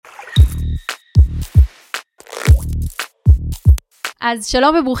אז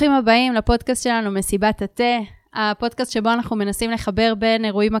שלום וברוכים הבאים לפודקאסט שלנו מסיבת הפודקאסט שבו אנחנו מנסים לחבר בין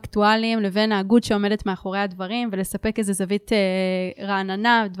אירועים אקטואליים לבין ההגות שעומדת מאחורי הדברים, ולספק איזו זווית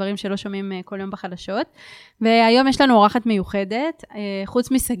רעננה, דברים שלא שומעים כל יום בחדשות. והיום יש לנו אורחת מיוחדת,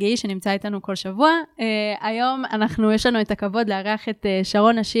 חוץ מסגי שנמצא איתנו כל שבוע. היום יש לנו את הכבוד לארח את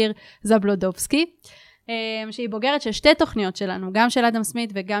שרונה זבלודובסקי, שהיא בוגרת של שתי תוכניות שלנו, גם של אדם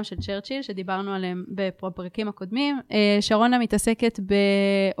סמית וגם של צ'רצ'יל, שדיברנו עליהם בפרקים הקודמים. שרונה מתעסקת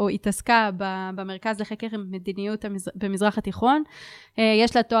או התעסקה במרכז לחקר מדיניות במזרח התיכון.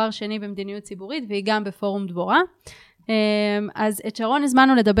 יש לה תואר שני במדיניות ציבורית, והיא גם בפורום דבורה. אז את שרונה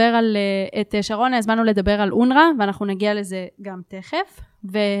הזמנו לדבר על אונר, ואנחנו נגיע לזה גם תכף,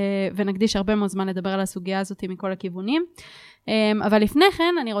 ונקדיש הרבה מאוד זמן לדבר על הסוגיה הזאת מכל הכיוונים. אבל לפני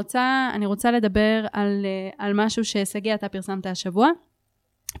כן אני רוצה לדבר על משהו שסגי אתה פרסמת השבוע.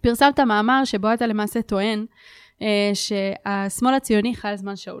 פרסמת מאמר שבו אתה למעשה טוען שהשמאל הציוני חי על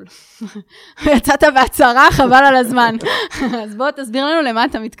זמן שאול. יצאת בהצהרה, חבל על הזמן. אז בוא תסביר לנו למה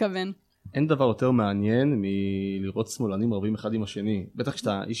אתה מתכוון. אין דבר יותר מעניין מלראות שמאלנים רבים אחד עם השני. בטח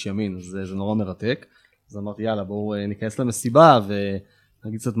כשאתה איש ימין, זה נורא מרתק. אז אמרתי יאללה בואו ניכנס למסיבה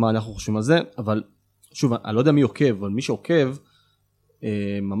ונגיד קצת מה אנחנו חושבים על זה. אבל שוב, אני לא יודע מי עוקב, אבל מי שעוקב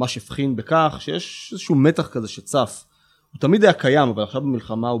ממש הבחין בכך שיש איזשהו מתח כזה שצף. הוא תמיד היה קיים, אבל עכשיו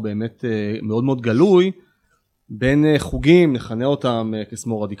במלחמה הוא באמת מאוד מאוד גלוי, בין חוגים, נכנה אותם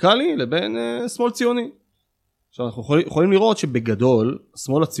כשמאל רדיקלי, לבין שמאל ציוני. עכשיו אנחנו יכולים לראות שבגדול,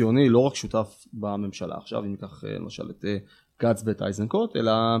 השמאל הציוני לא רק שותף בממשלה, עכשיו אם ניקח למשל את גץ ואת אייזנקוט,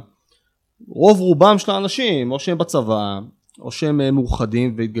 אלא רוב רובם של האנשים, או שהם בצבא, או שהם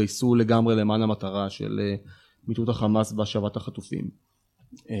מאוחדים והתגייסו לגמרי למען המטרה של מיטוט החמאס והשבת החטופים.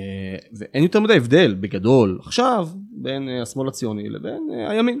 ואין יותר מדי הבדל בגדול עכשיו בין השמאל הציוני לבין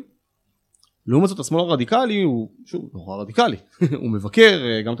הימין. לעומת זאת השמאל הרדיקלי הוא שוב נורא רדיקלי. הוא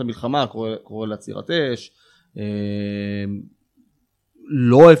מבקר גם את המלחמה, קורא לעצירת אש,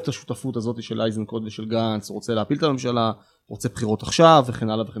 לא אוהב את השותפות הזאת של אייזנקוט ושל גנץ, רוצה להפיל את הממשלה, רוצה בחירות עכשיו וכן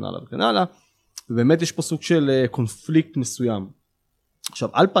הלאה וכן הלאה וכן הלאה. ובאמת יש פה סוג של קונפליקט מסוים. עכשיו,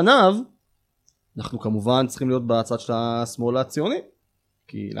 על פניו, אנחנו כמובן צריכים להיות בצד של השמאל הציוני,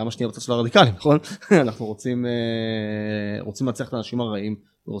 כי למה שנהיה בצד של הרדיקלים, נכון? אנחנו רוצים להצליח את האנשים הרעים,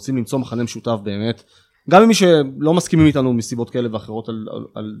 ורוצים למצוא מחנה משותף באמת, גם ממי שלא מסכימים איתנו מסיבות כאלה ואחרות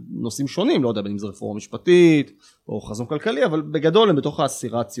על נושאים שונים, לא יודע, בין אם זה רפורמה משפטית, או חזון כלכלי, אבל בגדול הם בתוך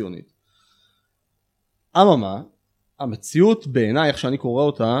הסירה הציונית. אממה, המציאות בעיניי, איך שאני קורא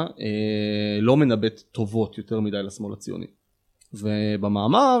אותה, לא מנבט טובות יותר מדי לשמאל הציוני.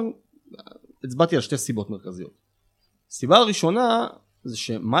 ובמאמר, הצבעתי על שתי סיבות מרכזיות. הסיבה הראשונה, זה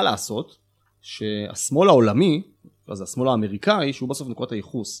שמה לעשות, שהשמאל העולמי, אז השמאל האמריקאי, שהוא בסוף נקודת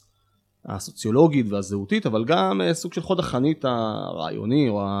הייחוס הסוציולוגית והזהותית, אבל גם סוג של חוד החנית הרעיוני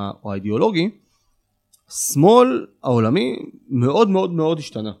או האידיאולוגי, השמאל העולמי מאוד מאוד מאוד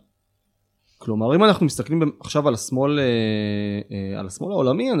השתנה. כלומר, אם אנחנו מסתכלים עכשיו על השמאל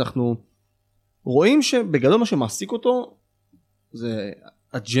העולמי, אנחנו רואים שבגדול מה שמעסיק אותו זה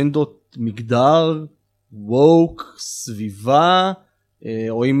אג'נדות מגדר, ווק, סביבה,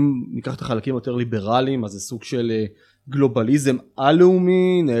 או אם ניקח את החלקים יותר ליברליים, אז זה סוג של גלובליזם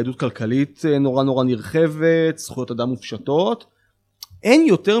על-לאומי, ניידות כלכלית נורא נורא נרחבת, זכויות אדם מופשטות. אין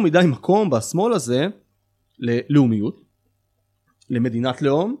יותר מדי מקום בשמאל הזה ללאומיות, למדינת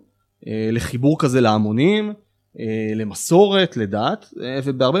לאום, לחיבור כזה להמונים, למסורת, לדת,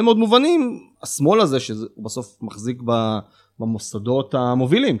 ובהרבה מאוד מובנים, השמאל הזה, שהוא בסוף מחזיק במוסדות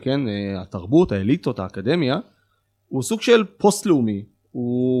המובילים, כן? התרבות, האליטות, האקדמיה, הוא סוג של פוסט-לאומי,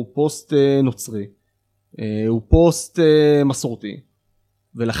 הוא פוסט נוצרי, הוא פוסט מסורתי,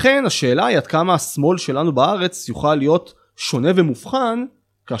 ולכן השאלה היא עד כמה השמאל שלנו בארץ יוכל להיות שונה ומובחן,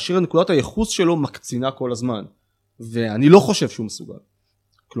 כאשר נקודת הייחוס שלו מקצינה כל הזמן, ואני לא חושב שהוא מסוגל.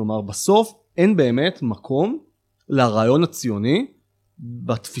 כלומר, בסוף אין באמת מקום לרעיון הציוני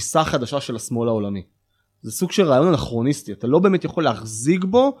בתפיסה החדשה של השמאל העולמי. זה סוג של רעיון אנכרוניסטי, אתה לא באמת יכול להחזיק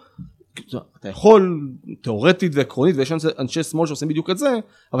בו, אתה יכול תיאורטית ועקרונית, ויש אנשי שמאל שעושים בדיוק את זה,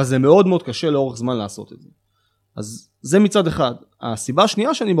 אבל זה מאוד מאוד קשה לאורך זמן לעשות את זה. אז זה מצד אחד. הסיבה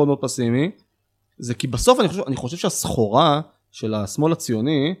השנייה שאני מאוד מאוד פסימי, זה כי בסוף אני חושב שהסחורה של השמאל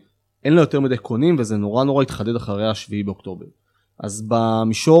הציוני, אין לה יותר מדי קונים, וזה נורא נורא התחדד אחרי השביעי באוקטובר. אז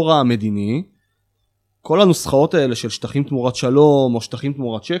במישור המדיני, כל הנוסחאות האלה של שטחים תמורת שלום, או שטחים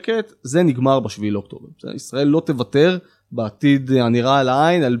תמורת שקט, זה נגמר בשביעי לאוקטובר. ישראל לא תוותר בעתיד הנראה על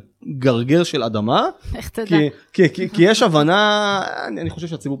העין, על גרגר של אדמה. איך תדע? כי יש הבנה, אני חושב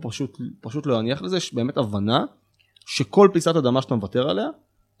שהציבור פשוט לא יניח לזה, יש באמת הבנה שכל פיסת אדמה שאתה מוותר עליה,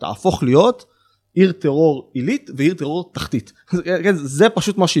 תהפוך להיות עיר טרור עילית ועיר טרור תחתית. זה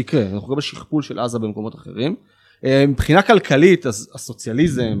פשוט מה שיקרה, אנחנו רואים בשכפול של עזה במקומות אחרים. מבחינה כלכלית, אז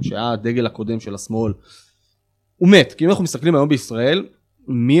הסוציאליזם, שהיה הדגל הקודם של השמאל, הוא מת, כי אם אנחנו מסתכלים היום בישראל,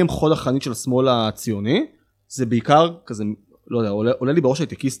 מי הם חוד החנית של השמאל הציוני, זה בעיקר כזה, לא יודע, עולה לי בראש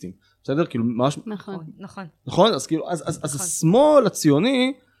הייטקיסטים, בסדר? כאילו ממש... נכון? אז כאילו, אז השמאל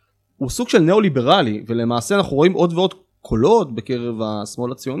הציוני, הוא סוג של ניאו-ליברלי, ולמעשה אנחנו רואים עוד ועוד קולות בקרב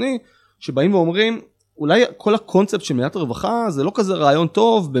השמאל הציוני, שבאים ואומרים, אולי כל הקונספט של מדינת הרווחה, זה לא כזה רעיון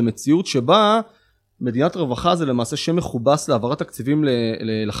טוב, במציאות שבה, מדינת הרווחה זה למעשה שם מחובס להעברת תקציבים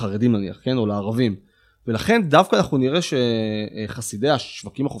לחרדים נניח, כן? או לערבים. ולכן דווקא אנחנו נראה שחסידי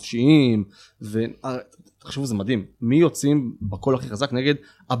השווקים החופשיים, ותחשבו זה מדהים, מי יוצאים בקול הכי חזק נגד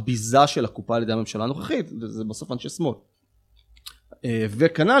הביזה של הקופה על ידי הממשלה הנוכחית, זה בסוף אנשי שמאל.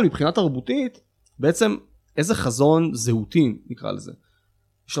 וכנ"ל מבחינה תרבותית, בעצם איזה חזון זהותי נקרא לזה,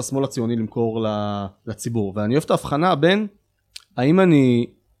 יש לשמאל הציוני למכור לציבור, ואני אוהב את ההבחנה בין האם אני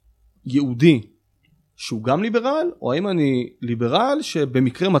יהודי שהוא גם ליברל, או האם אני ליברל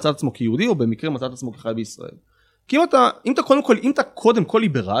שבמקרה מצא את עצמו כיהודי, או במקרה מצא את עצמו כחי בישראל. כי אם אתה קודם כל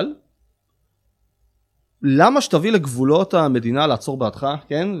ליברל, למה שתביא לגבולות המדינה לעצור בעדך,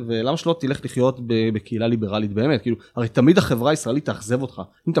 כן? ולמה שלא תלך לחיות בקהילה ליברלית באמת? כאילו, הרי תמיד החברה הישראלית תאכזב אותך.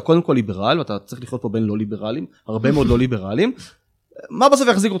 אם אתה קודם כל ליברל, ואתה צריך לחיות פה בין לא ליברלים, הרבה מאוד לא ליברלים, מה בסוף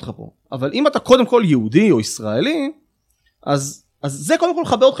יחזיק אותך פה? אבל אם אתה קודם כל יהודי או ישראלי, אז זה קודם כל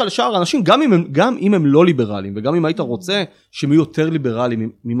לחבר אותך לשאר האנשים, גם אם הם לא ליברלים, וגם אם היית רוצה שהם יהיו יותר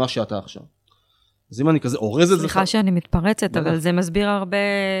ליברלים ממה שאתה עכשיו. אז אם אני כזה אורז את זה... סליחה שאני מתפרצת, אבל זה מסביר הרבה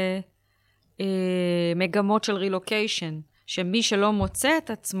מגמות של רילוקיישן, שמי שלא מוצא את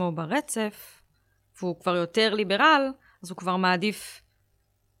עצמו ברצף, והוא כבר יותר ליברל, אז הוא כבר מעדיף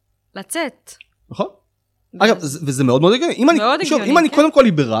לצאת. נכון. אגב, וזה מאוד מאוד הגיוני. אם אני קודם כל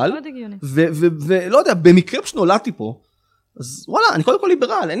ליברל, ולא יודע, במקרה שנולדתי פה, אז וואלה, אני קודם כל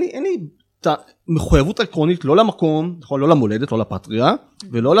ליברל, אין לי את המחויבות העקרונית לא למקום, לא למולדת, לא לפטריה,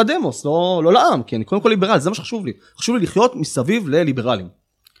 ולא לדמוס, לא לעם, כי אני קודם כל ליברל, זה מה שחשוב לי. חשוב לי לחיות מסביב לליברלים.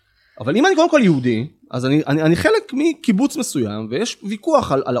 אבל אם אני קודם כל יהודי, אז אני חלק מקיבוץ מסוים, ויש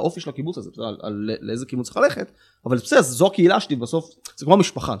ויכוח על האופי של הקיבוץ הזה, על לאיזה קיבוץ צריך ללכת, אבל בסדר, זו הקהילה שלי, בסוף, זה כמו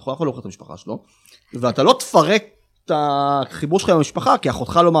המשפחה, אתה יכול לאוכל את המשפחה שלו, ואתה לא תפרק את החיבור שלך עם המשפחה, כי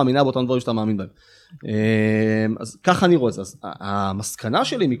אחותך לא מאמינה באותם דברים שאתה מאמין בהם. אז ככה אני רואה את זה. אז המסקנה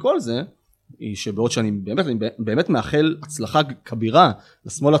שלי מכל זה, היא שבעוד שאני באמת מאחל הצלחה כבירה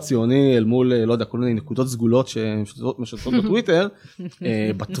לשמאל הציוני אל מול, לא יודע, כל מיני נקודות סגולות שמשתפות בטוויטר,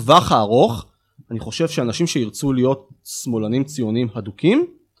 בטווח הארוך, אני חושב שאנשים שירצו להיות שמאלנים ציונים הדוקים,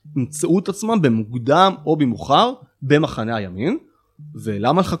 ימצאו את עצמם במוקדם או במאוחר במחנה הימין,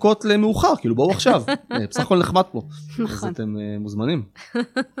 ולמה לחכות למאוחר? כאילו בואו עכשיו, בסך הכל נחמד פה. אז אתם מוזמנים.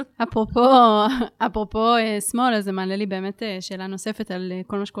 אפרופו שמאל, אז זה מעלה לי באמת שאלה נוספת על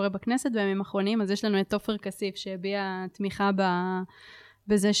כל מה שקורה בכנסת בימים האחרונים, אז יש לנו את עופר כסיף שהביע תמיכה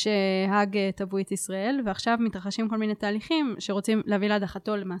בזה שהאג תבעו את ישראל, ועכשיו מתרחשים כל מיני תהליכים שרוצים להביא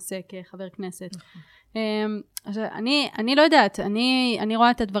להדחתו למעשה כחבר כנסת. אני לא יודעת, אני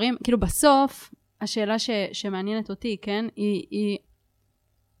רואה את הדברים, כאילו בסוף, השאלה שמעניינת אותי, כן, היא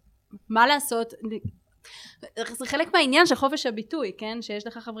מה לעשות, זה חלק מהעניין של חופש הביטוי, כן, שיש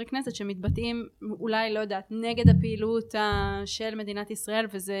לך חברי כנסת שמתבטאים, אולי לא יודעת, נגד הפעילות של מדינת ישראל,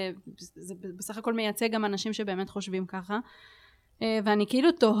 וזה בסך הכל מייצג גם אנשים שבאמת חושבים ככה, ואני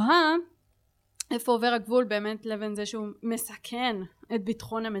כאילו תוהה, איפה עובר הגבול באמת לבין זה שהוא מסכן את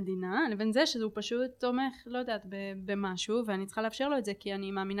ביטחון המדינה, לבין זה שהוא פשוט תומך, לא יודעת, במשהו, ואני צריכה לאפשר לו את זה, כי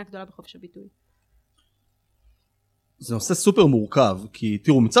אני מאמינה גדולה בחופש הביטוי. זה נושא סופר מורכב, כי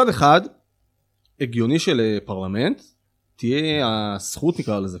תראו, מצד אחד, הגיוני של פרלמנט, תהיה הזכות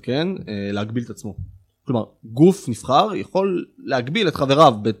נקרא לזה, כן, להגביל את עצמו. כלומר, גוף נבחר יכול להגביל את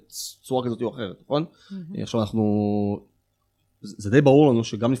חבריו בצורה כזאת או אחרת, נכון? עכשיו אנחנו, זה די ברור לנו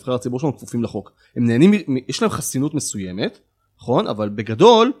שגם נבחרי הציבור שלנו כפופים לחוק. הם נהנים, יש להם חסינות מסוימת, נכון? אבל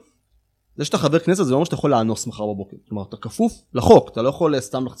בגדול, זה שאתה חבר כנסת זה לא מה שאתה יכול לאנוס מחר בבוקר. כלומר, אתה כפוף לחוק, אתה לא יכול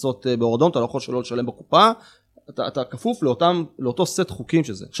סתם לחצות באורדון, אתה לא יכול שלא לשלם בקופה, אתה כפוף לאותו סט חוקים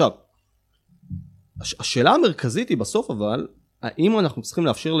שזה. עכשיו, השאלה המרכזית היא בסוף אבל, האם אנחנו צריכים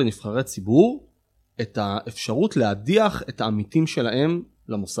לאפשר לנבחרי ציבור את האפשרות להדיח את העמיתים שלהם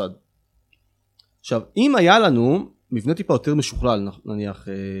למוסד. עכשיו, אם היה לנו מבנה טיפה יותר משוכלל, נניח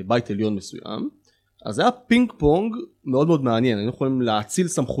בית עליון מסוים, אז זה היה פינג פונג מאוד מאוד מעניין. היינו יכולים להציל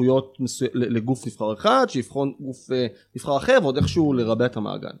סמכויות לגוף נבחר אחד, שיבחון גוף נבחר אחר, ועוד איכשהו לרבע את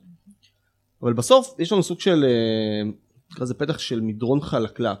המעגל. אבל בסוף יש לנו סוג של, כזה פתח של מדרון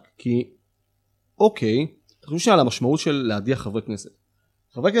חלקלק, כי אוקיי, אתה חושב שעל המשמעות של להדיח חברי כנסת.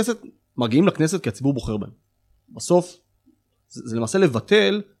 חברי כנסת מגיעים לכנסת כי הציבור בוחר בהם. בסוף, זה למעשה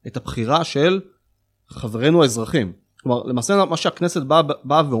לבטל את הבחירה של חברינו האזרחים. כלומר, למעשה מה שהכנסת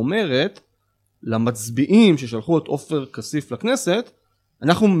באה ואומרת, למצביעים ששלחו את אופר כסיף לכנסת,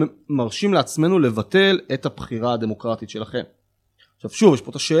 אנחנו מרשים לעצמנו לבטל את הבחירה הדמוקרטית שלכם. עכשיו שוב, יש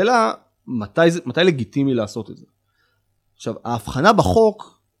פה את השאלה, מתי לגיטימי לעשות את זה? עכשיו, ההבחנה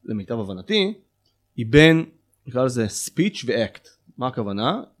בחוק, למיטב הבנתי, היא בין, נקרא לזה speech ו-act. מה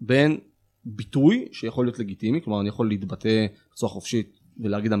הכוונה? בין ביטוי שיכול להיות לגיטימי, כלומר אני יכול להתבטא בצורה חופשית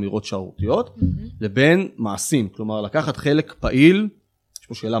ולהגיד אמירות שערורייתיות, לבין מעשים, כלומר לקחת חלק פעיל, יש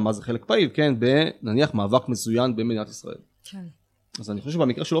פה שאלה מה זה חלק פעיל, כן, בנניח מאבק מזוין במדינת ישראל. כן. אז אני חושב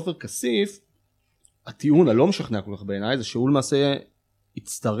שבמקרה של אופר כסיף, הטיעון הלא משכנע כל כך בעיניי, זה שהוא למעשה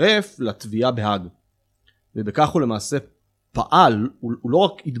הצטרף לתביעה בהאג. ובכך הוא למעשה פעל, הוא לא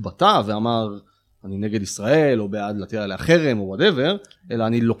רק התבטא ואמר, אני נגד ישראל, או בעד להטיל עליה חרם, או whatever, אלא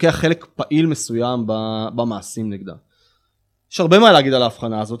אני לוקח חלק פעיל מסוים במעשים נגדה. יש הרבה מה להגיד על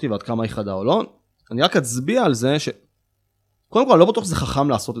ההבחנה הזאת, ועד כמה היא חדה או לא. אני רק אצביע על זה קודם כל, אני לא בטוח שזה חכם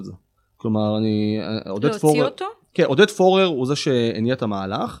לעשות את זה. כלומר, להוציא אותו? כן, עודד פורר הוא זה שהניע את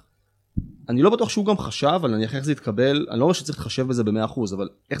המהלך. אני לא בטוח שהוא גם חשב, אבל נניח איך זה יתקבל, אני לא אומר שצריך לחשב בזה ב100%, אבל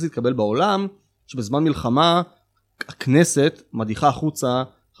איך זה יתקבל בעולם, שבזמן מלחמה, הכנסת מדיחה החוצה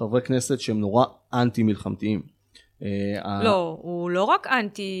חברי כנסת שהם נורא אנטי-מלחמתיים. לא, הוא לא רק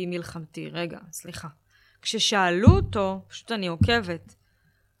אנטי-מלחמתי, רגע, סליחה. כששאלו אותו, פשוט אני עוקבת,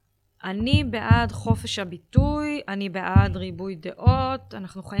 אני בעד חופש הביטוי, אני בעד ריבוי דעות,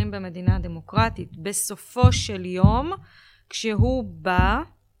 אנחנו חיים במדינה דמוקרטית. בסופו של יום, כשהוא בא,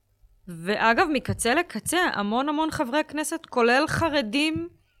 ואגב, מקצה לקצה, המון חברי כנסת, כולל חרדים,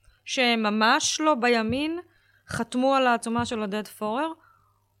 שהם ממש לא בימין, חתמו על העצומה של עודד פורר,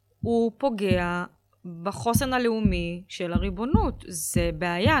 הוא פוגע בחוסן הלאומי של הריבונות. זה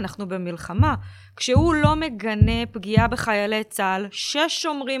בעיה, אנחנו במלחמה. כשהוא לא מגנה פגיעה בחיילי צה"ל,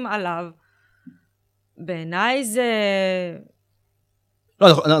 ששומרים עליו, בעיניי זה...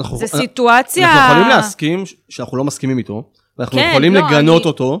 זה סיטואציה... אנחנו יכולים להסכים שאנחנו לא מסכימים איתו, ואנחנו יכולים לגנות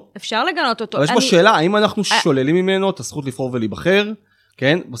אותו. אפשר לגנות אותו. אבל יש פה שאלה, האם אנחנו שוללים ממנו את הזכות לבחור ולהיבחר,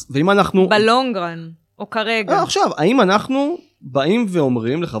 כן? ואם אנחנו... בלונגרן, או כרגע. עכשיו, האם אנחנו באים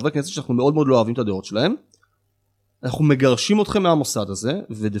ואומרים לחברי כנסת שאנחנו מאוד מאוד לא אוהבים את הדעות שלהם, אנחנו מגרשים אתכם מהמוסד הזה,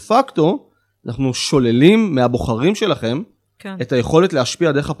 ודה פקטו, אנחנו שוללים מהבוחרים שלכם את היכולת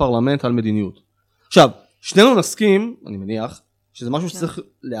להשפיע דרך הפרלמנט על מדיניות. עכשיו, שנינו נסכים, אני מניח, שזה משהו שצריך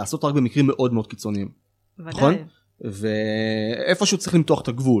לעשות רק במקרים מאוד מאוד קיצוניים. נכון? ואיפשהו צריך למתוח את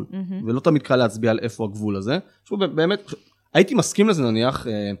הגבול, ולא תמיד קל להצביע על איפה הגבול הזה. באמת, הייתי מסכים לזה נניח,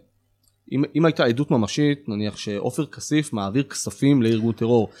 אם הייתה עדות ממשית, נניח שאופר כסיף מעביר כספים לארגון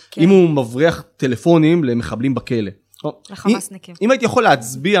טרור, אם הוא מבריח טלפונים למחבלים בכלא. לחמאסניקים. אם הייתי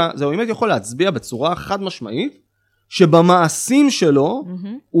יכול להצביע בצורה חד משמעית, שבמעשים שלו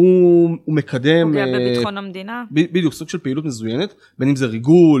הוא מקדם... פוגע בביטחון המדינה. בדיוק, סוג של פעילות מזוינת, בין אם זה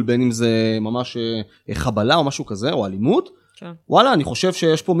ריגול, בין אם זה ממש חבלה או משהו כזה, או אלימות. וואלה, אני חושב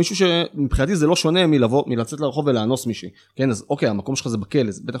שיש פה מישהו שמבחינתי זה לא שונה מלצאת לרחוב ולאנוס מישהי. כן, אז אוקיי, המקום שלך זה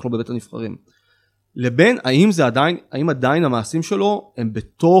בכלא, זה בטח לא בבית הנבחרים. לבין, האם עדיין המעשים שלו הם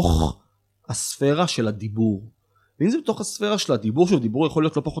בתוך הספירה של הדיבור. ואם זה בתוך הספירה של הדיבור, שדיבור יכול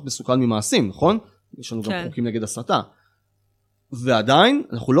להיות לא פחות מסוכן ממעשים, נכון? יש לנו גם חוקים נגד הסתה. ועדיין,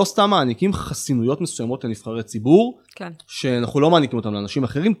 אנחנו לא סתם מעניקים חסינויות מסוימות לנבחרי ציבור, שאנחנו לא מעניקים אותם לאנשים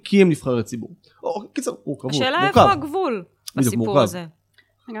אחרים, כי הם נבחרי ציבור. קיצר, מורכבות. השאלה איפה הגבול בסיפור הזה.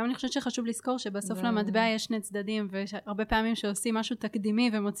 גם אני חושבת שחשוב לזכור שבסוף למטבע יש שני צדדים, והרבה פעמים שעושים משהו תקדימי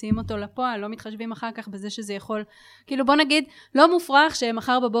ומוציאים אותו לפועל, לא מתחשבים אחר כך בזה שזה יכול, כאילו בוא נגיד, לא מופרך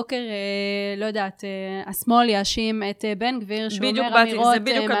שמחר בבוקר, לא יודעת, השמאל יאשים את בן גביר, שאומר אמירות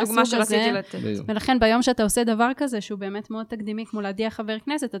מהסוג הזה, ולכן ביום שאתה עושה דבר כזה, שהוא באמת מאוד תקדימי, כמו להדיח חבר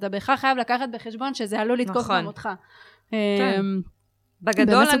כנסת, אתה בהכרח חייב לקחת בחשבון שזה עלול לתקוף גם אותך.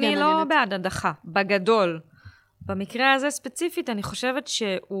 בגדול אני לא בעד הדחה, בגדול. במקרה הזה ספציפית, אני חושבת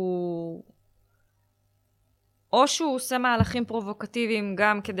שהוא, או שהוא עושה מהלכים פרובוקטיביים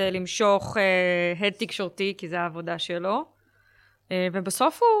גם כדי למשוך הד תקשורתי, כי זה העבודה שלו,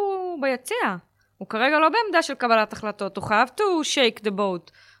 ובסוף הוא ביציע. הוא כרגע לא בעמדה של קבלת החלטות, הוא חייב to shake the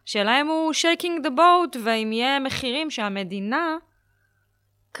boat. שאלה אם הוא shaking the boat, ואם יהיה מחירים שהמדינה,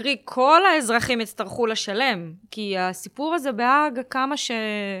 קרי כל האזרחים יצטרכו לשלם, כי הסיפור הזה בהאג כמה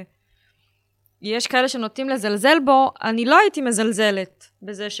יש כאלה שנוטים לזלזל בו, אני לא הייתי מזלזלת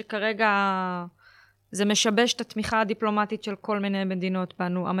בזה שכרגע זה משבש את התמיכה הדיפלומטית של כל מיני מדינות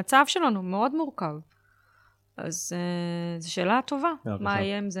בנו. המצב שלנו מאוד מורכב. אז זו שאלה טובה. מה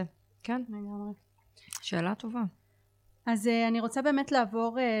יהיה עם זה? כן, שאלה טובה. אז אני רוצה באמת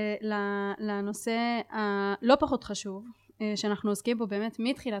לעבור לנושא הלא פחות חשוב, שאנחנו עוסקים בו באמת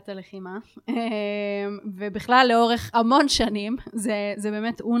מתחילת הלחימה, ובכלל לאורך המון שנים, זה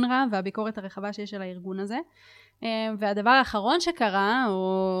באמת אונר והביקורת הרחבה שיש על הארגון הזה. והדבר האחרון שקרה,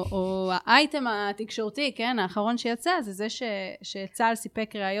 או האייטם התקשורתי, כן, האחרון שיצא, זה זה שצה"ל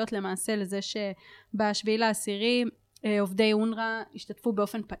סיפק ראיות למעשה לזה שבשביעי לעשירי, עובדי אונר השתתפו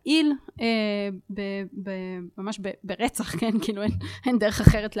באופן פעיל, ממש ברצח, כן, כאילו אין דרך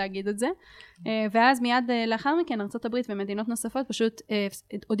אחרת להגיד את זה. ואז מיד לאחר מכן, ארצות הברית ומדינות נוספות פשוט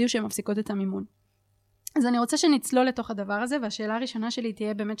הודיעו שהן מפסיקות את המימון. אז אני רוצה שנצלול לתוך הדבר הזה, והשאלה הראשונה שלי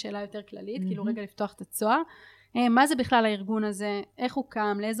תהיה באמת שאלה יותר כללית, כאילו רגע לפתוח את הצוהר. מה זה בכלל הארגון הזה? איך הוא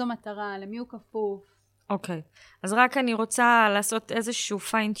קם? לאיזו מטרה? למי הוא כפוף? אוקיי. אז רק אני רוצה לעשות איזשהו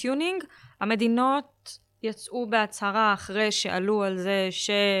פיינטיונינג. המדינות יצאו בהצהרה אחרי שעלו על זה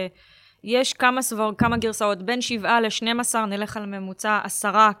שיש כמה גרסאות, בין 7 ל-12, נלך על ממוצע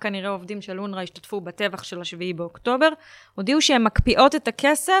 10 כנראה עובדים של אונר השתתפו בטבח של 7 באוקטובר, הודיעו שהן מקפיאות את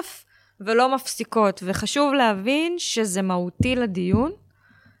הכסף ולא מפסיקות, וחשוב להבין שזה מהותי לדיון,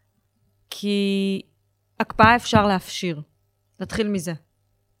 כי הקפאה אפשר להפשיר. נתחיל מזה.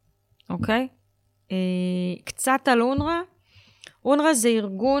 אוקיי? קצת על אונר. אונר זה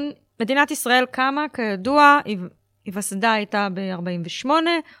ארגון, מדינת ישראל קמה, כידוע, היווסדה הייתה ב-48,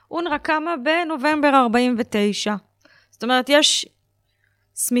 אונר קמה בנובמבר 49. זאת אומרת, יש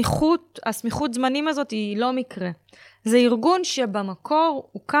הסמיכות זמנים הזאת היא לא מקרה. זה ארגון שבמקור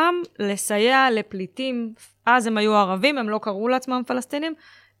הוקם לסייע לפליטים, אז הם היו ערבים, הם לא קראו לעצמם פלסטינים,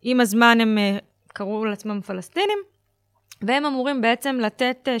 עם הזמן הם קראו לעצמם פלסטינים, והם אמורים בעצם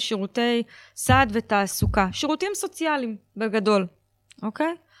לתת שירותי סעד ותעסוקה, שירותים סוציאליים בגדול,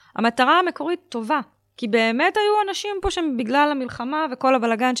 אוקיי? המטרה המקורית טובה, כי באמת היו אנשים פה שבגלל המלחמה וכל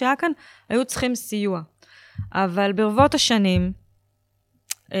הבלגן שהיה כאן, היו צריכים סיוע. אבל ברבות השנים,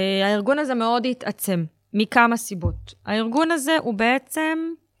 הארגון הזה מאוד התעצם, מכמה סיבות. הארגון הזה הוא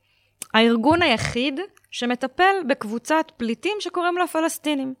בעצם הארגון היחיד שמטפל בקבוצת פליטים שקוראים לה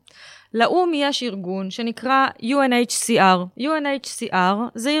פלסטינים. לאום יש ארגון שנקרא UNHCR. UNHCR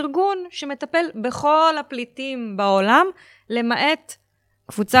זה ארגון שמטפל בכל הפליטים בעולם, למעט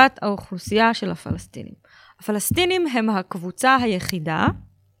קבוצת האוכלוסייה של הפלסטינים. הפלסטינים הם הקבוצה היחידה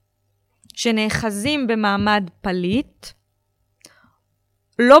שנאחזים במעמד פליט.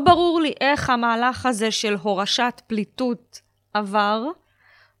 לא ברור לי איך המהלך הזה של הורשת פליטות עבר,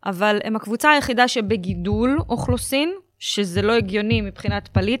 אבל הם הקבוצה היחידה שבגידול אוכלוסין, שזה לא הגיוני מבחינת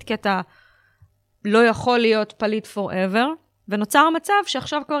פליט, כי אתה לא יכול להיות פליט forever, ונוצר מצב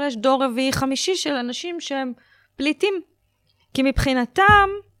שעכשיו כבר יש דור רביעי חמישי של אנשים שהם פליטים. כי מבחינתם,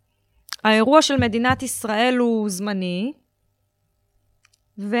 האירוע של מדינת ישראל הוא זמני,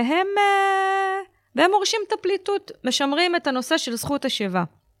 והם מורשים את הפליטות, משמרים את הנושא של זכות השיבה.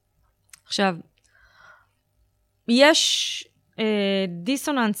 עכשיו, יש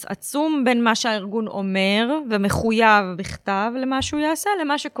דיסוננס עצום בין מה שהארגון אומר, ומחויב בכתב למה שהוא יעשה,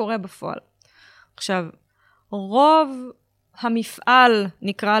 למה שקורה בפועל. עכשיו, רוב המפעל,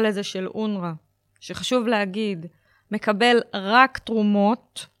 נקרא לזה של אונר, שחשוב להגיד, מקבל רק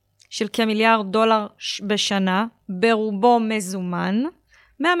תרומות של כמיליארד דולר בשנה, ברובו מזומן,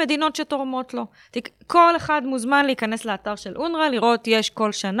 מהמדינות שתורמות לו. כל אחד מוזמן להיכנס לאתר של אונר, לראות יש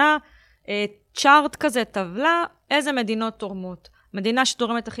כל שנה צ'ארט כזה, טבלה, איזה מדינות תורמות. מדינה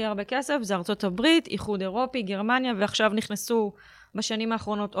שתורמת הכי הרבה כסף זה ארצות הברית, איחוד אירופי, גרמניה, ועכשיו נכנסו בשנים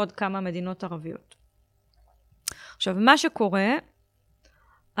האחרונות עוד כמה מדינות ערביות. עכשיו, מה שקורה,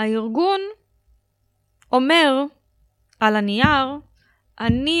 הארגון אומר על הנייר,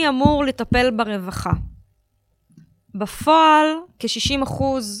 אני אמור לטפל ברווחה. בפועל, כ-60%,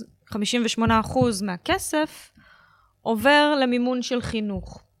 58% מהכסף, עובר למימון של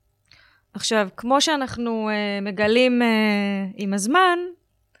חינוך. עכשיו, כמו שאנחנו מגלים עם הזמן,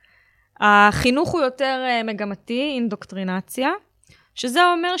 החינוך הוא יותר מגמתי, אינדוקטרינציה, שזה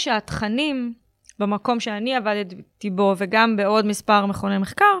אומר שהתכנים, במקום שאני עבדתי בו, וגם בעוד מספר מכוני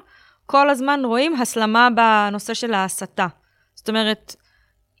מחקר, כל הזמן רואים הסלמה בנושא של ההסתה. זאת אומרת,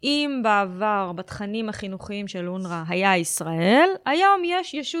 אם בעבר בתכנים החינוכיים של אונר היה ישראל, היום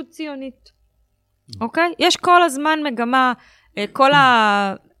יש ישות ציונית. אוקיי? יש כל הזמן מגמה,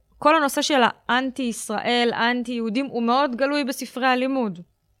 כל הנושא של האנטי-ישראל, אנטי-יהודים, הוא מאוד גלוי בספרי הלימוד.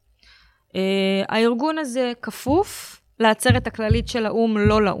 הארגון הזה כפוף לעצרת הכללית של האום,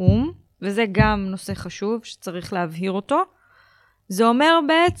 לא לאום, וזה גם נושא חשוב שצריך להבהיר אותו. זה אומר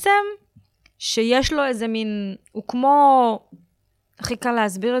בעצם שיש לו איזה מין, הוא כמו, הכי קל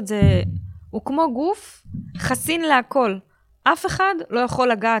להסביר את זה, הוא כמו גוף חסין להכל. אף אחד לא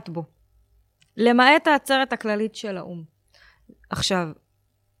יכול לגעת בו. למעט העצרת הכללית של האום. עכשיו,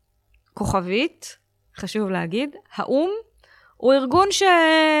 כוכבית, חשוב להגיד, האום הוא ארגון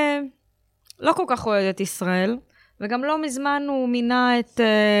שלא כל כך אוהד את ישראל, וגם לא מזמן הוא מינה את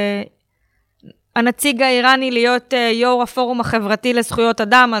הנציג האיראני להיות יו"ר הפורום החברתי לזכויות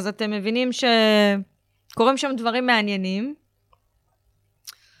אדם, אז אתם מבינים שקוראים שם דברים מעניינים.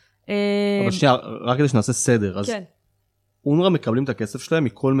 אבל שנייה, רק כדי שנעשה סדר, אז כן. אונר"א מקבלים את הכסף שלהם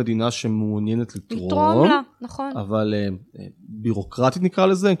מכל מדינה שמעוניינת לתרום לה, נכון. אבל בירוקרטית נקרא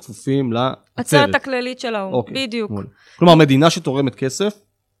לזה, הם כפופים לעצרת הכללית של האום, אוקיי, בדיוק. כלומר, מדינה שתורמת כסף,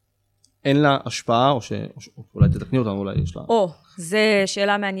 אין לה השפעה, או אולי תתקני אותנו, אולי יש לה... זו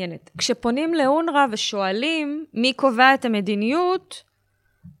שאלה מעניינת. כשפונים לאונר"א ושואלים מי קובע את המדיניות,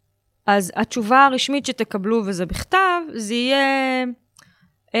 אז התשובה הרשמית שתקבלו, וזה בכתב, זה יהיה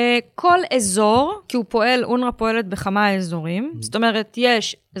כל אזור, כי אונר"א פועלת בכמה אזורים, זאת אומרת,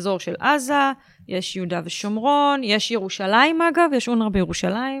 יש אזור של עזה, יש יהודה ושומרון, יש ירושלים אגב, יש אונר"א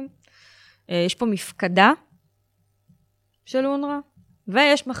בירושלים, יש פה מפקדה של אונר"א,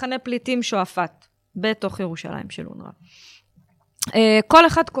 ויש מחנה פליטים שועפאט, בתוך ירושלים של אונר"א. כל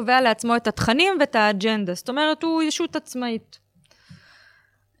אחד קובע לעצמו את התכנים ואת האג'נדה, זאת אומרת, הוא ישות עצמאית.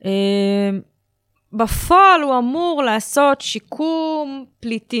 בפועל הוא אמור לעשות שיקום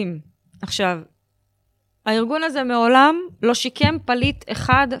פליטים. עכשיו, הארגון הזה מעולם לא שיקם פליט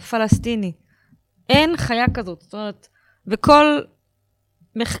אחד פלסטיני. אין חיה כזאת, זאת אומרת, וכל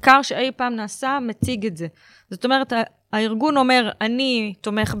מחקר שאי פעם נעשה מציג את זה. זאת אומרת, הארגון אומר, אני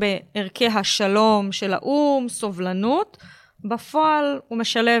תומך בערכי השלום של האום, סובלנות, בפועל הוא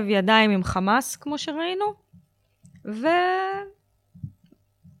משלב ידיים עם חמאס, כמו שראינו,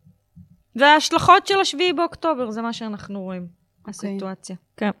 וההשלכות של 7 באוקטובר, זה מה שאנחנו רואים, הסיטואציה.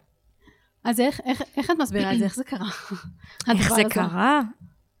 כן. אז איך את מסבירה את זה? איך זה קרה? איך זה קרה?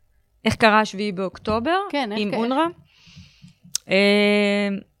 איך קרה 7 באוקטובר? כן, עם אונר"א?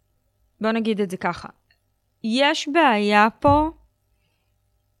 בואו נגיד את זה ככה. יש בעיה פה,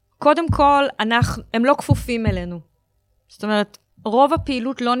 קודם כל, הם לא כפופים אלינו. זאת אומרת, רוב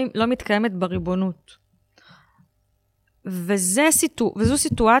הפעילות לא מתקיימת בריבונות. וזו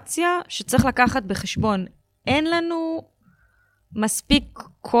סיטואציה שצריך לקחת בחשבון. אין לנו מספיק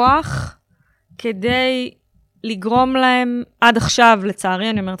כוח כדי לגרום להם, עד עכשיו לצערי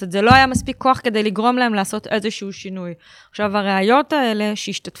אני אומרת את זה, לא היה מספיק כוח כדי לגרום להם לעשות איזשהו שינוי. עכשיו הראיות האלה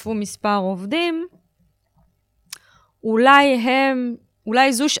שהשתתפו מספר עובדים,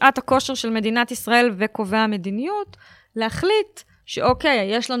 אולי זו שעת הכושר של מדינת ישראל וקובע המדיניות, להחליט שאוקיי,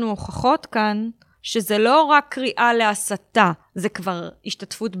 יש לנו הוכחות כאן, שזה לא רק קריאה להסתה, זה כבר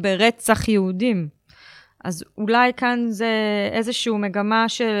השתתפות ברצח יהודים. אז אולי כאן זה איזושהי מגמה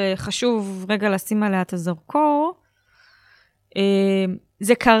שחשוב רגע לשים עליה את הזרקור.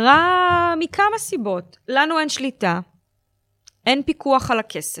 זה קרה מכמה סיבות. לנו אין שליטה, אין פיקוח על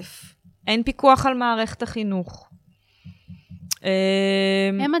הכסף, אין פיקוח על מערכת החינוך.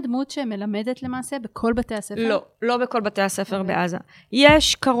 הם הדמות שמלמדת למעשה בכל בתי הספר? לא בכל בתי הספר בעזה.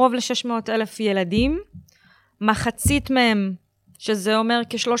 יש קרוב ל-600,000 ילדים, מחצית מהם, שזה אומר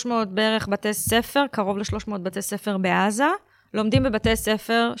כ-300 בערך בתי ספר, קרוב ל-300 בתי ספר בעזה, לומדים בבתי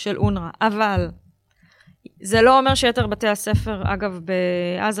ספר של אונר"א. אבל זה לא אומר שיתר בתי הספר, אגב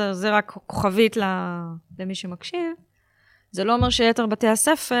בעזה זה רק כוכבית למי שמקשיב, זה לא אומר שיתר בתי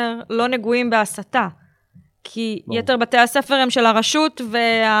הספר לא נגועים בהסתה. כי יתר בתי הספר הם של הרשות,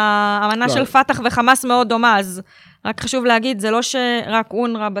 והאמנה של פתח וחמאס מאוד דומה, אז רק חשוב להגיד, זה לא שרק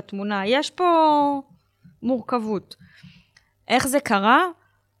אונר"א בתמונה, יש פה מורכבות. איך זה קרה?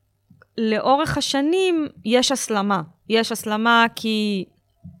 לאורך השנים יש הסלמה. יש הסלמה כי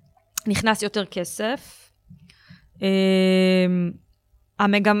נכנס יותר כסף.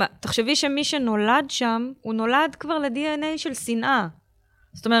 תחשבי שמי שנולד שם, הוא נולד כבר ל-DNA של שנאה.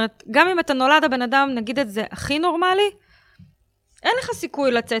 זאת אומרת, גם אם אתה נולד הבן אדם, נגיד את זה הכי נורמלי, אין לך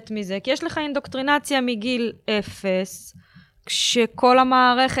סיכוי לצאת מזה, כי יש לך אינדוקטרינציה מגיל 0, כשכל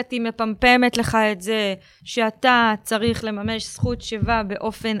המערכת היא מפמפמת לך את זה, שאתה צריך לממש זכות שיבה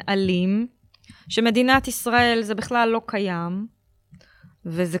באופן אלים, שמדינת ישראל זה בכלל לא קיים,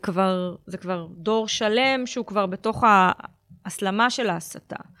 וזה כבר דור שלם שהוא כבר בתוך ההסלמה של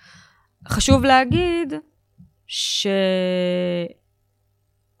ההסתה. חשוב להגיד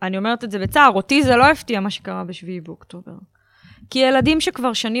אני אומרת את זה בצער, אותי זה לא הפתיע מה שקרה ב7 באוקטובר. כי ילדים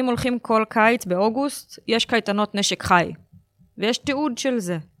שכבר שנים הולכים כל קיץ באוגוסט, יש קייטנות נשק חי. ויש תיעוד של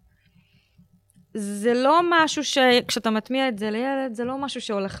זה. זה לא משהו כשאתה מטמיע את זה לילד, זה לא משהו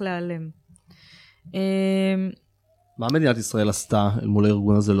שהולך להיעלם. מה מדינת ישראל עשתה מול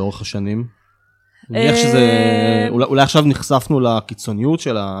הארגון הזה לאורך השנים? אולי עכשיו נחשפנו לקיצוניות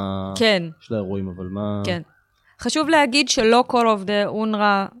של האירועים, אבל מה... כן. חשוב להגיד שלא כל עובדי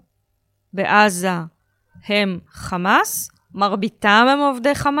אונר"א בעזה הם חמאס, מרביתם הם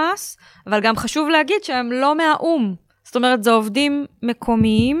עובדי חמאס, אבל גם חשוב להגיד שהם לא מהאום. זאת אומרת, זה עובדים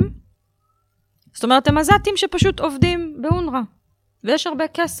מקומיים, זאת אומרת, הם עזתים שפשוט עובדים באונר"א, ויש הרבה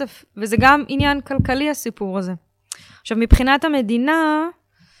כסף, וזה גם עניין כלכלי הסיפור הזה. עכשיו, מבחינת המדינה,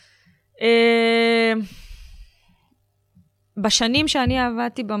 בשנים שאני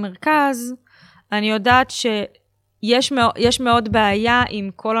עבדתי במרכז, אני יודעת שיש מאוד בעיה עם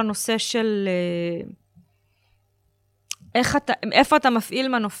כל הנושא של איפה אתה מפעיל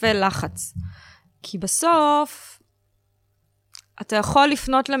מנופי לחץ. כי בסוף, אתה יכול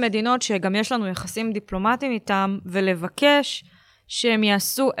לפנות למדינות שגם יש לנו יחסים דיפלומטיים איתם, ולבקש שהם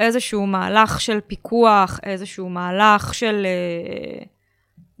יעשו איזשהו מהלך של פיקוח, איזשהו מהלך של,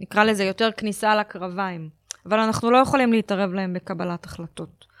 נקרא לזה יותר כניסה לקרביים. אבל אנחנו לא יכולים להתערב להם בקבלת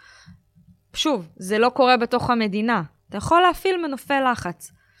החלטות. שוב, זה לא קורה בתוך המדינה. אתה יכול להפעיל מנופי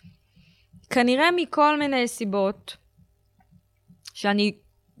לחץ. כנראה מכל מיני סיבות, שאני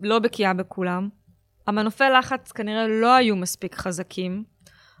לא בקיאה בכולם, המנופי לחץ כנראה לא היו מספיק חזקים,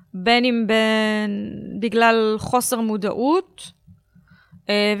 בין אם בגלל חוסר מודעות,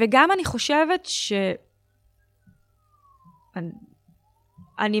 וגם אני חושבת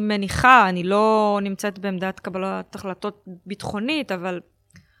אני מניחה, אני לא נמצאת בעמדת קבלת החלטות ביטחונית, אבל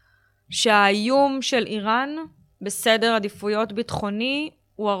שהאיום של איראן בסדר עדיפויות ביטחוני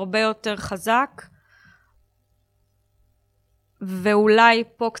הוא הרבה יותר חזק, ואולי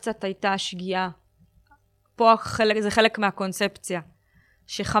פה קצת הייתה שגיאה. פה זה חלק מהקונספציה,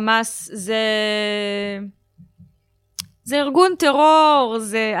 שחמאס זה ארגון טרור,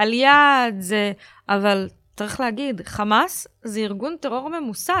 זה על יד, אבל צריך להגיד, חמאס זה ארגון טרור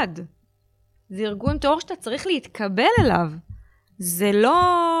ממוסד. זה ארגון טרור שאתה צריך להתקבל אליו. זה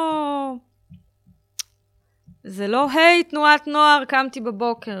לא, היי, תנועת נוער, קמתי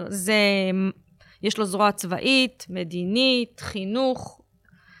בבוקר. יש לו זרוע צבאית, מדינית, חינוך.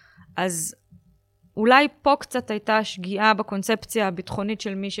 אז אולי פה קצת הייתה שגיאה בקונספציה הביטחונית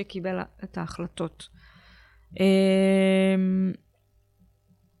של מי שקיבל את ההחלטות.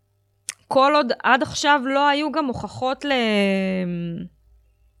 כל עוד עד עכשיו לא היו גם הוכחות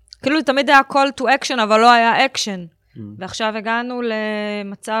כאילו תמיד היה call to action, אבל לא היה action. ועכשיו הגענו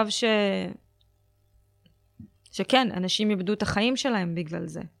למצב שכן, אנשים איבדו את החיים שלהם בגלל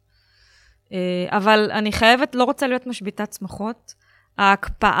זה. אבל אני חייבת, לא רוצה להיות משביתת שמחות.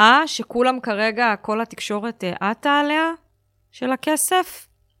 ההקפאה שכולם כרגע, כל התקשורת עטה עליה, של הכסף,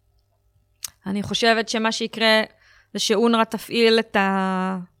 אני חושבת שמה שיקרה זה שאונר"א תפעיל את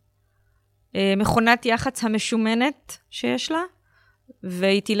מכונת יח"צ המשומנת שיש לה,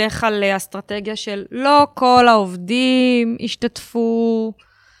 והיא תלך על אסטרטגיה של לא כל העובדים השתתפו,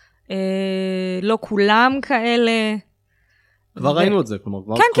 לא כולם כאלה. כבר ראינו את זה,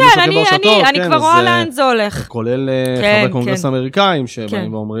 כלומר, כן, אני כבר רואה לאן זה הולך. כולל חברי קונגרס האמריקאים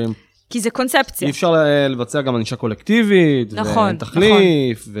שבאים ואומרים, כי זה קונספציה. אי אפשר לבצע גם ענישה קולקטיבית, ואין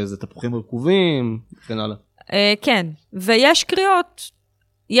תחליף, וזה תפוחים רקובים, וכן הלאה. כן, ויש קריאות,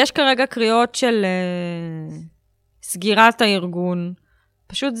 יש כרגע קריאות של סגירת הארגון,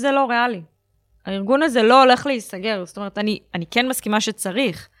 פשוט זה לא ריאלי. הארגון הזה לא הולך להיסגר, זאת אומרת, אני כן מסכימה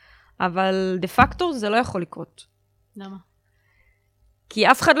שצריך, אבל דה פקטור זה לא יכול לקרות. למה?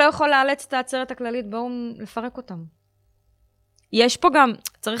 כי אף אחד לא יכול לאלץ את העצרת הכללית, בואו לפרק אותם. יש פה גם,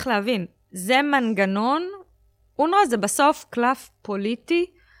 צריך להבין, זה מנגנון, אונר"א זה בסוף קלף פוליטי,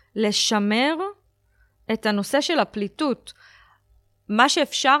 לשמר את הנושא של הפליטות. מה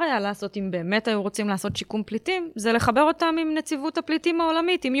שאפשר היה לעשות, אם באמת היו רוצים לעשות שיקום פליטים, זה לחבר אותם עם נציבות הפליטים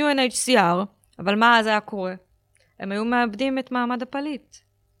העולמית, עם UNHCR, אבל מה אז היה קורה? הם היו מאבדים את מעמד הפליט.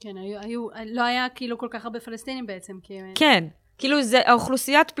 כן, לא היה כאילו כל כך הרבה פלסטינים בעצם. כן, כאילו זה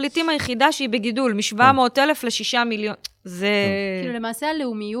האוכלוסיית פליטים היחידה שהיא בגידול, מ-700,000 ל-6 מיליון. זה... כאילו למעשה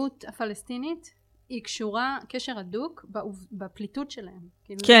הלאומיות הפלסטינית היא קשורה קשר הדוק בפליטות שלהם.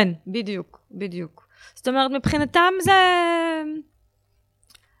 כן, בדיוק. זאת אומרת, מבחינתם זה...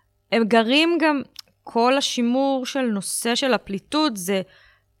 הם גרים גם, כל השימור של נושא של הפליטות, זה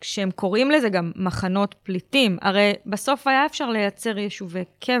כשהם קוראים לזה גם מחנות פליטים. הרי בסוף היה אפשר לייצר יישובי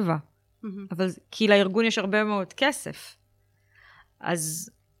קבע, אבל כי לארגון יש הרבה מאוד כסף. אז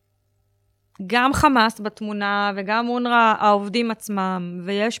גם חמאס בתמונה, וגם אונר"א, העובדים עצמם,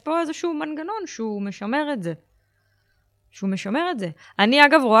 ויש פה איזשהו מנגנון שהוא משמר את זה. אני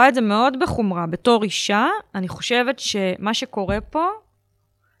אגב רואה את זה מאוד בחומרה. בתור אישה, אני חושבת שמה שקורה פה,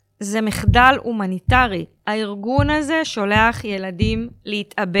 זה מחדל הומניטרי. הארגון הזה שולח ילדים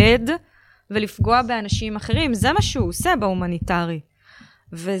להתאבד ולפגוע באנשים אחרים. זה מה שהוא עושה בהומניטרי.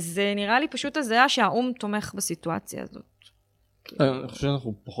 וזה נראה לי פשוט הזיה שהאום תומך בסיטואציה הזאת. אני חושב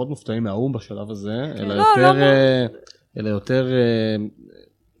שאנחנו פחות מופתעים מהאום בשלב הזה, אלא יותר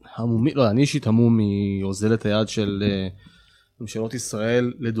המומי, לא, אני אישית המום מאוזלת היד של ממשלות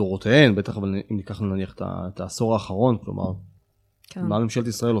ישראל לדורותיהן, בטח אבל אם ניקח נניח את העשור האחרון, כלומר, מה ממשלת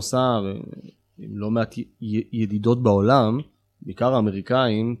ישראל עושה, עם לא מעט ידידות בעולם, בעיקר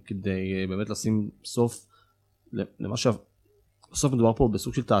האמריקאים, כדי באמת לשים סוף למה בסוף מדובר פה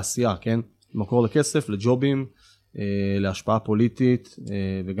בסוג של תעשייה, כן? מקור לכסף, לג'ובים, להשפעה פוליטית,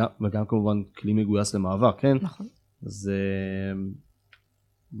 וגם כמובן כלי מגויס למאבק, כן? נכון. אז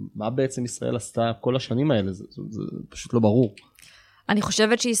מה בעצם ישראל עשתה כל השנים האלה? זה פשוט לא ברור. אני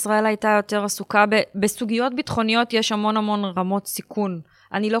חושבת שישראל הייתה יותר עסוקה, בסוגיות ביטחוניות יש המון רמות סיכון.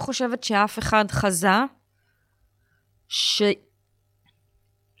 אני לא חושבת שאף אחד חזה,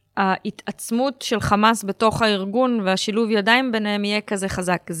 שההתעצמות של חמאס בתוך הארגון, והשילוב ידיים ביניהם יהיה כזה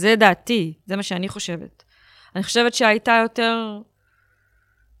חזק. זה דעתי, זה מה שאני חושבת. אני חושבת שהייתה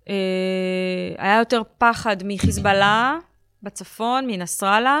היה יותר פחד מחיזבאללה בצפון,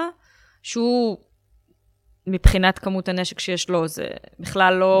 מנסראללה, שהוא מבחינת כמות הנשק שיש לו, זה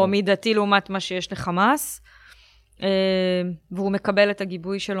בכלל לא מידתי לעומת מה שיש לחמאס, והוא מקבל את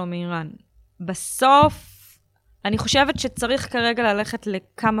הגיבוי שלו מאיראן. בסוף, אני חושבת שצריך כרגע ללכת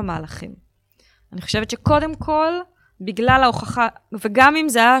לכמה מהלכים. אני חושבת שקודם כל, בגלל ההוכחה, וגם אם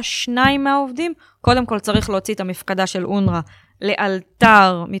זה היה 2 מהעובדים, קודם כל צריך להוציא את המפקדה של אונר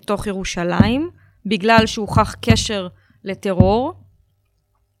לאלתר מתוך ירושלים, בגלל שהוכח קשר לטרור.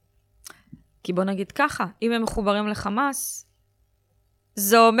 כי בוא נגיד ככה, אם הם מחוברים לחמאס,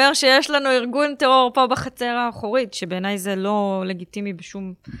 זה אומר שיש לנו ארגון טרור פה בחצר האחורית, שבעיניי זה לא לגיטימי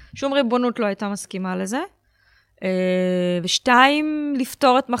שום ריבונות לא הייתה מסכימה לזה. 2,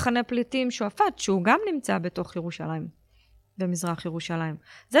 לפתור את מחנה פליטים שועפאט, שהוא גם נמצא בתוך ירושלים, במזרח ירושלים.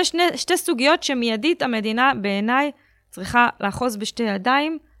 זה שתי סוגיות שמיידית המדינה בעיניי צריכה לאחוז בשתי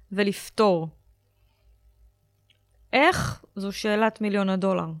ידיים ולפתור. איך? זו שאלת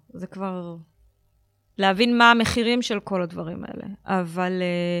 $1,000,000. זה כבר להבין מה המחירים של כל הדברים האלה. אבל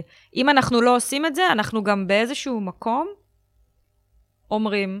אם אנחנו לא עושים את זה, אנחנו גם באיזשהו מקום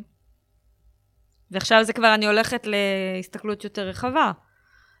אומרים, ועכשיו זה כבר אני הולכת להסתכלות יותר רחבה,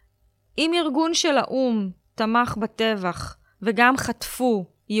 אם ארגון של האום תמך בטבח וגם חטפו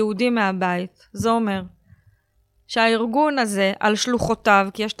יהודים מהבית, זה אומר שהארגון הזה על שלוחותיו,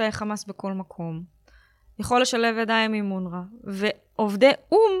 כי יש תאי חמאס בכל מקום, יכול לשלב ידיים עם אונר, ועובדי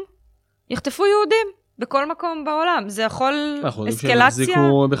אום יחטפו יהודים בכל מקום בעולם. זה יכול אסקלציה. הם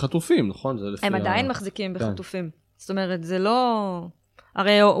מחזיקו בחטופים, נכון? הם עדיין מחזיקים בחטופים. זאת אומרת, זה לא...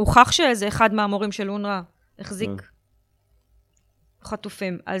 הרי הוכח שזה אחד מהמורים של אונר החזיק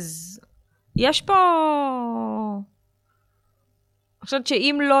חטופים. אז יש פה... אני חושבת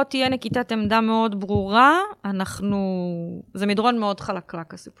שאם לא תהיה נקיטת עמדה מאוד ברורה, זה מדרון מאוד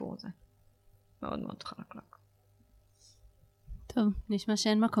חלקלק הסיפור הזה. מאוד חלקלק. טוב, נשמע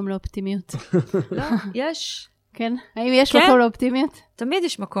שאין מקום לאופטימיות. לא, יש. כן? האם יש מקום לאופטימיות? תמיד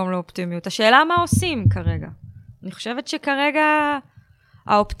יש מקום לאופטימיות. השאלה מה עושים כרגע. אני חושבת שכרגע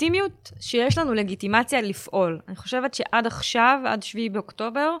האופטימיות שיש לנו לגיטימציה לפעול. אני חושבת שעד עכשיו, עד 7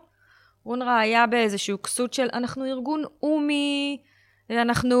 באוקטובר, אונר היה באיזשהו כסות של אנחנו ארגון אומי,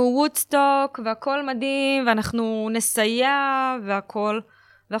 אנחנו וודסטוק, והכל מדהים, ואנחנו נסייע, והכל.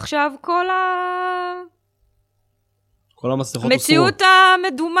 ועכשיו כל המסכות המציאות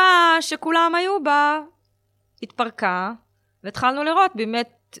המדומה שכולם היו בה, התפרקה, והתחלנו לראות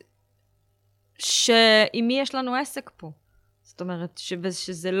באמת שעם מי יש לנו עסק פה. זאת אומרת,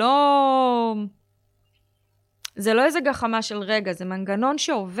 שזה לא... זה לא איזה גחמה של רגע, זה מנגנון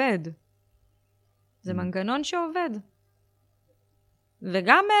שעובד. זה מנגנון שעובד.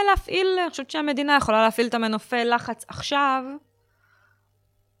 וגם להפעיל, אני חושבת שהמדינה יכולה להפעיל את המנופי לחץ עכשיו,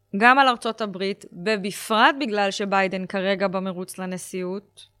 גם על ארצות הברית, ובפרט בגלל שביידן כרגע במרוץ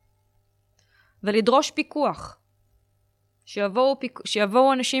לנשיאות, ולדרוש פיקוח.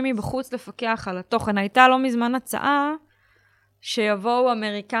 שיבואו אנשים מבחוץ לפקח על התוכן. הייתה לא מזמן הצעה, שיבואו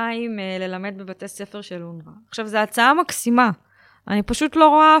אמריקאים ללמד בבתי ספר של אונר. עכשיו, זו הצעה מקסימה. אני פשוט לא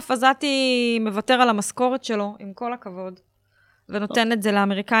רואה, אף עזתי מוותר על המשכורת שלו, עם כל הכבוד, ונותן את זה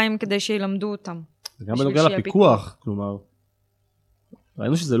לאמריקאים כדי שילמדו אותם. גם בנוגע לפיקוח, כלומר,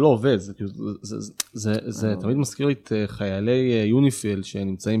 ראינו שזה לא עובד, זה תמיד מזכיר לי את חיילי יוניפיל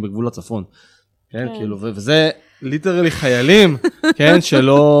שנמצאים בגבול הצפון, כן, כאילו, וזה ליטרלי חיילים, כן,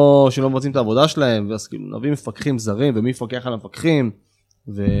 שלא מבצעים את העבודה שלהם, ואז כאילו נביא מפקחים זרים, ומי יפקח על המפקחים,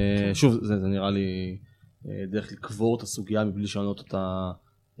 ושוב, זה נראה לי דרך לקבור את הסוגיה מבלי לשנות אותה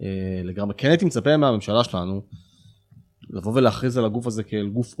לגמרי. כן הייתי מצפה מהממשלה שלנו, לבוא ולהכריז על הגוף הזה כאל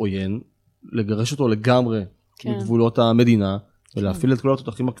גוף עוין, לגרש אותו לגמרי מגבולות המדינה, ולהפעיל את כל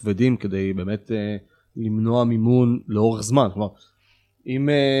התותחים הכבדים כדי באמת למנוע מימון לאורך זמן. כלומר, אם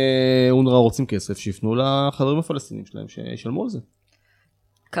אונר רוצים כסף, שיפנו לחברים הפלסטינים שלהם שישלמו על זה.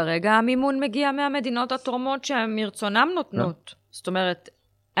 כרגע המימון מגיע מהמדינות התורמות שהן מרצונם נותנות. זאת אומרת,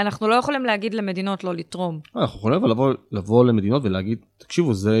 אנחנו לא יכולים להגיד למדינות לא לתרום. אנחנו יכולים לבוא למדינות ולהגיד,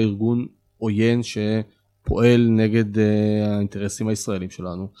 תקשיבו, זה ארגון עוין שפועל נגד האינטרסים הישראלים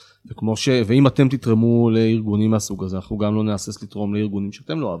שלנו, ואם אתם תתרמו לארגונים מהסוג הזה, אנחנו גם לא נאסס לתרום לארגונים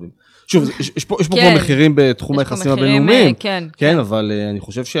שאתם לא אוהבים. שוב, יש פה כבר מחירים בתחום היחסים הבינלאומיים, כן, אבל אני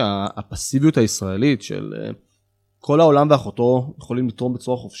חושב שהפסיביות הישראלית של כל העולם ואחותו יכולים לתרום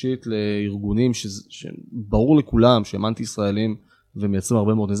בצורה חופשית לארגונים שברור לכולם שהם אנטי-ישראלים, ומייצרים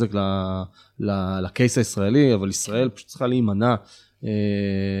הרבה מאוד נזק לקייס הישראלי, אבל ישראל פשוט צריכה להימנע,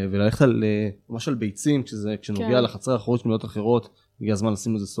 וללכת ממש על ביצים, כשנוגע לחצר האחורית של מדינות אחרות, הגיע הזמן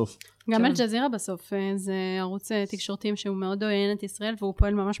לשים לזה סוף. גם אל-ג'זירה בסוף, זה ערוץ תקשורתיים שהוא מאוד עוין את ישראל, והוא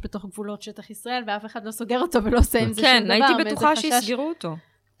פועל ממש בתוך גבולות שטח ישראל, ואף אחד לא סוגר אותו ולא עושה עם זה שום דבר. כן, הייתי בטוחה שיסגרו אותו.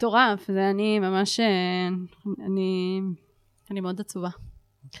 טורף, זה אני ממש, אני מאוד עצובה.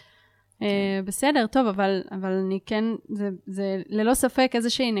 בסדר, טוב, אבל אני כן, זה ללא ספק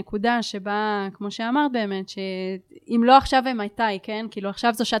איזושהי נקודה שבה, כמו שאמרת באמת, שאם לא עכשיו הם הייתה, כן? כאילו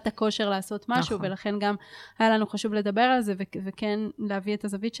עכשיו זו שעת הכושר לעשות משהו, ולכן גם היה לנו חשוב לדבר על זה, וכן להביא את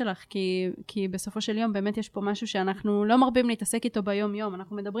הזווית שלך, כי בסופו של יום באמת יש פה משהו שאנחנו לא מרבים להתעסק איתו ביום יום,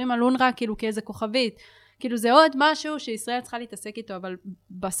 אנחנו מדברים על אונר"א כאילו כאיזה כוכבית, כאילו זה עוד משהו שישראל צריכה להתעסק איתו, אבל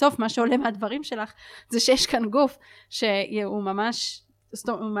בסוף מה שעולה מהדברים שלך, זה שיש כאן גוף שהוא ממש,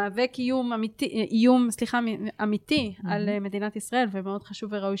 הוא מהווה אמיתי על מדינת ישראל, ומאוד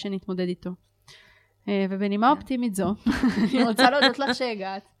חשוב וראוי שנתמודד איתו. ובנימה אופטימית זו, אני רוצה להודות לך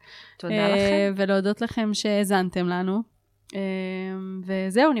שהגעת. תודה לכם. ולהודות לכם שהזנתם לנו.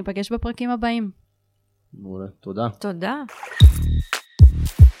 וזהו, ניפגש בפרקים הבאים. מעולה, תודה. תודה.